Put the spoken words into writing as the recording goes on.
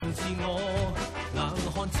我，硬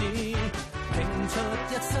漢子拼出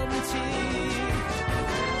一身刺，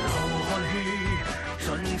流汗血盡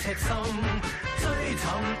赤心，追尋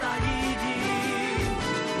大意義，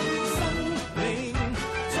生命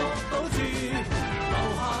作賭注，留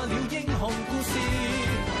下了英雄故事，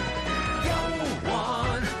憂患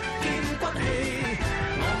見骨氣，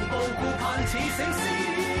昂步顧盼似醒獅。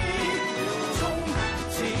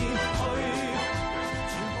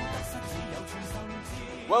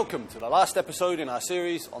 Welcome to the last episode in our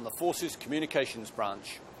series on the Force's Communications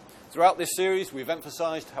Branch. Throughout this series, we've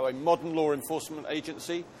emphasised how a modern law enforcement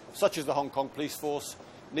agency, such as the Hong Kong Police Force,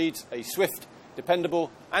 needs a swift, dependable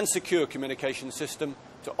and secure communication system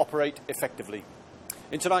to operate effectively.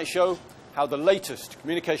 In tonight's show, how the latest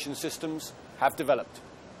communication systems have developed.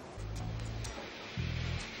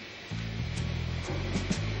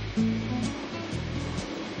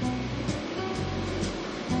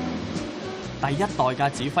 第一代嘅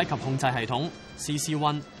指揮及控制系統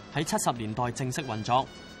CC1 喺70年代正式運作，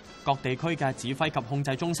各地區嘅指揮及控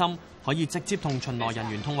制中心可以直接同巡邏人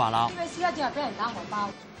員通話啦。呢位私家正係俾人打荷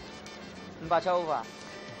包，570 over。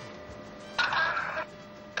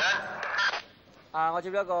我接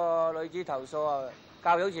一個女子投訴啊，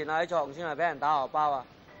較早前喺彩虹村係俾人打荷包啊。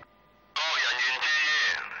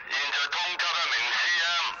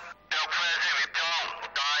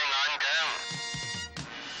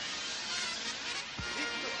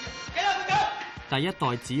 第一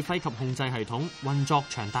代指揮及控制系統運作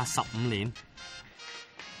長達15年，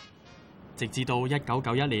直至到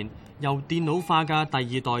1991年由電腦化嘅第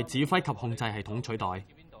二代指揮及控制系統取代。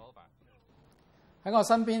喺我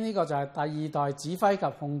身邊呢個就係第二代指揮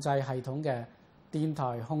及控制系統嘅電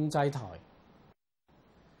台控制台。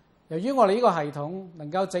由於我哋呢個系統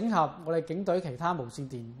能夠整合我哋警隊其他無線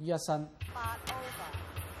電於一身，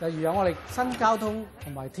例如有我哋新交通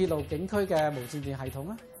同埋鐵路警區嘅無線電系統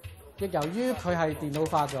啦。 亦由於佢係電腦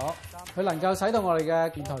化咗，佢能夠使到我哋嘅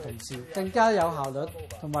電台同事更加有效率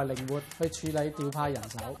同埋靈活去處理調派人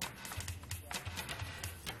手。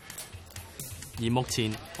而目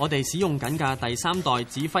前我哋使用緊嘅第三代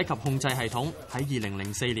指揮及控制系統喺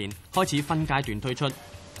2004年開始分階段推出。呢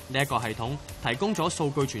一個系統提供咗數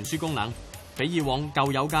據傳輸功能，比以往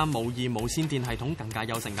舊有嘅模擬無線電系統更加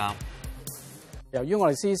優勝㗎。由於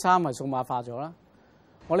我哋 C3係數碼化咗啦，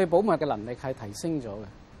我哋保密嘅能力係提升咗嘅。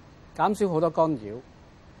 減少好多干擾。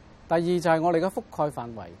第二就係我哋嘅覆蓋範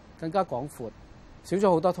圍更加廣闊，少咗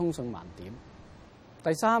好多通訊盲點。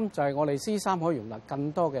第三就係我哋 C3可以容納更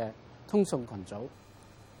多嘅通訊群組，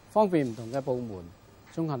方便唔同嘅部門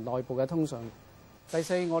進行內部嘅通訊。第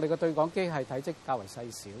四，我哋嘅對講機係體積較為細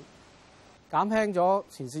小，減輕咗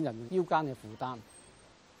前線人員腰間嘅負擔。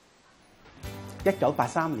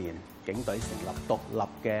1983年，警隊成立獨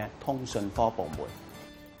立嘅通訊科部門。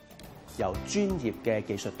 由專業嘅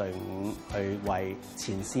技術隊伍去為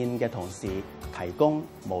前線嘅同事提供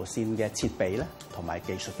無線嘅設備咧，同埋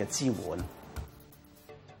技術嘅支援。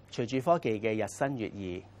隨住科技嘅日新月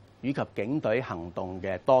異，以及警隊行動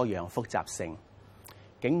嘅多樣複雜性，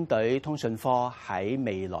警隊通訊科喺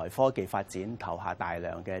未來科技發展投下大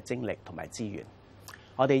量嘅精力同埋資源。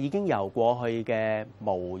我哋已經由過去嘅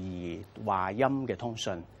模擬話音嘅通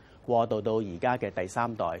訊，過渡到而家嘅第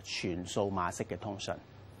三代全數碼式嘅通訊。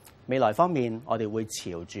 未來方面，我哋會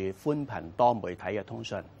朝住寬頻多媒體嘅通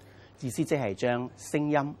訊，意思即係將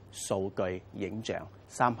聲音、數據、影像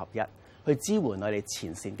3合1，去支援我哋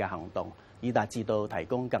前線嘅行動，以達至到提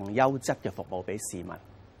供更優質嘅服務俾市民。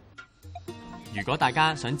如果大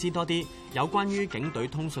家想知多啲有關於警隊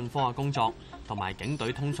通訊科嘅工作同埋警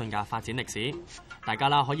隊通訊嘅發展歷史，大家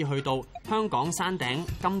啦可以去到香港山頂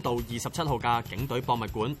金道27號嘅警隊博物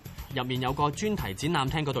館，入面有個專題展覽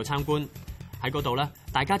廳嗰度參觀。 喺嗰度咧，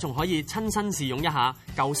大家仲可以親身試用一下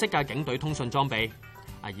舊式嘅警隊通訊裝備。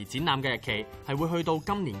而展覽嘅日期係會去到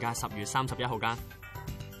今年嘅10月31號㗎。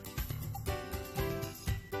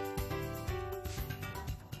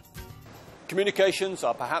Communications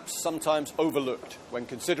are perhaps sometimes overlooked when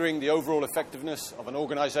considering the overall effectiveness of an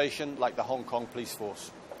organisation like the Hong Kong Police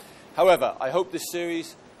Force. However, I hope this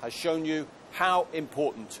series has shown you how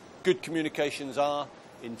important good communications are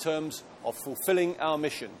in terms of fulfilling our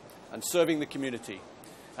mission and serving the community,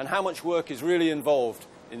 and how much work is really involved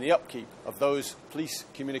in the upkeep of those police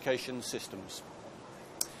communication systems.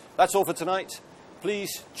 That's all for tonight.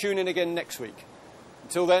 Please tune in again next week.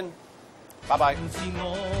 Until then, bye-bye.